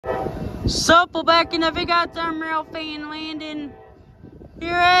Supple back in the big out time rail fan landing.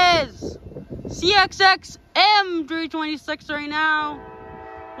 Here is CSX M326 right now.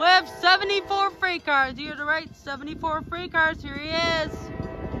 We have 74 freight cars. Here to right, 74 freight cars. Here he is.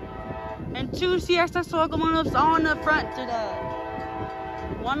 And 2 CSX locomotives on the front today.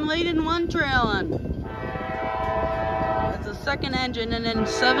 One leading, one trailing. That's a second engine, and then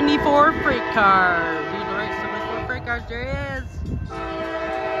 74 freight cars. Here to right, 74 freight cars. There he is.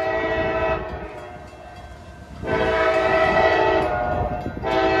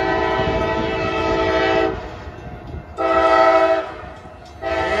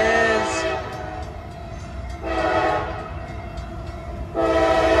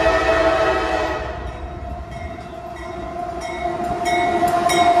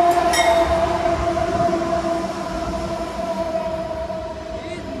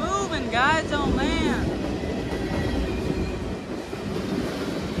 Guys, oh man.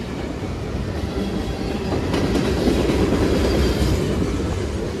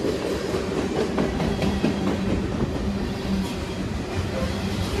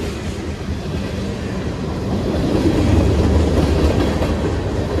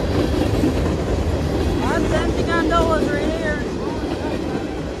 That's empty gondolas right here.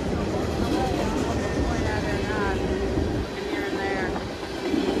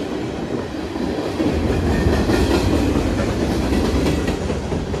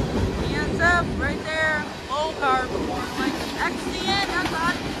 Right there, old car before like XCN,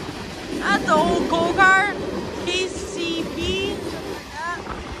 that's the old coal car, KCB, something like that.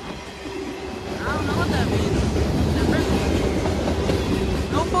 I don't know what that means.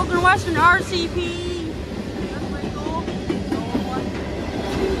 No Fulton Western RCP. That's pretty cool.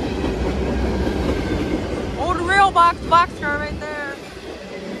 Old rail box car right there.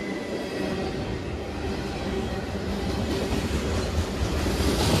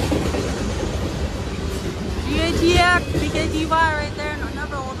 GATX, BKTY right there. No,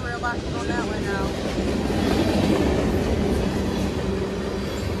 another old rail box going that way now.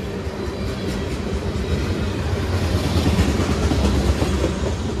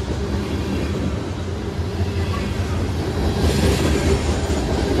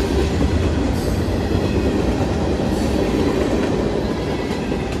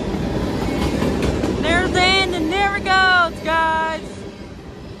 There's the end, and there it goes, guys.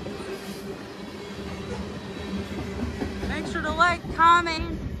 Make sure to like, comment,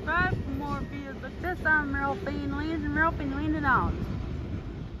 and subscribe for more videos like this on Rail Fan Landing out.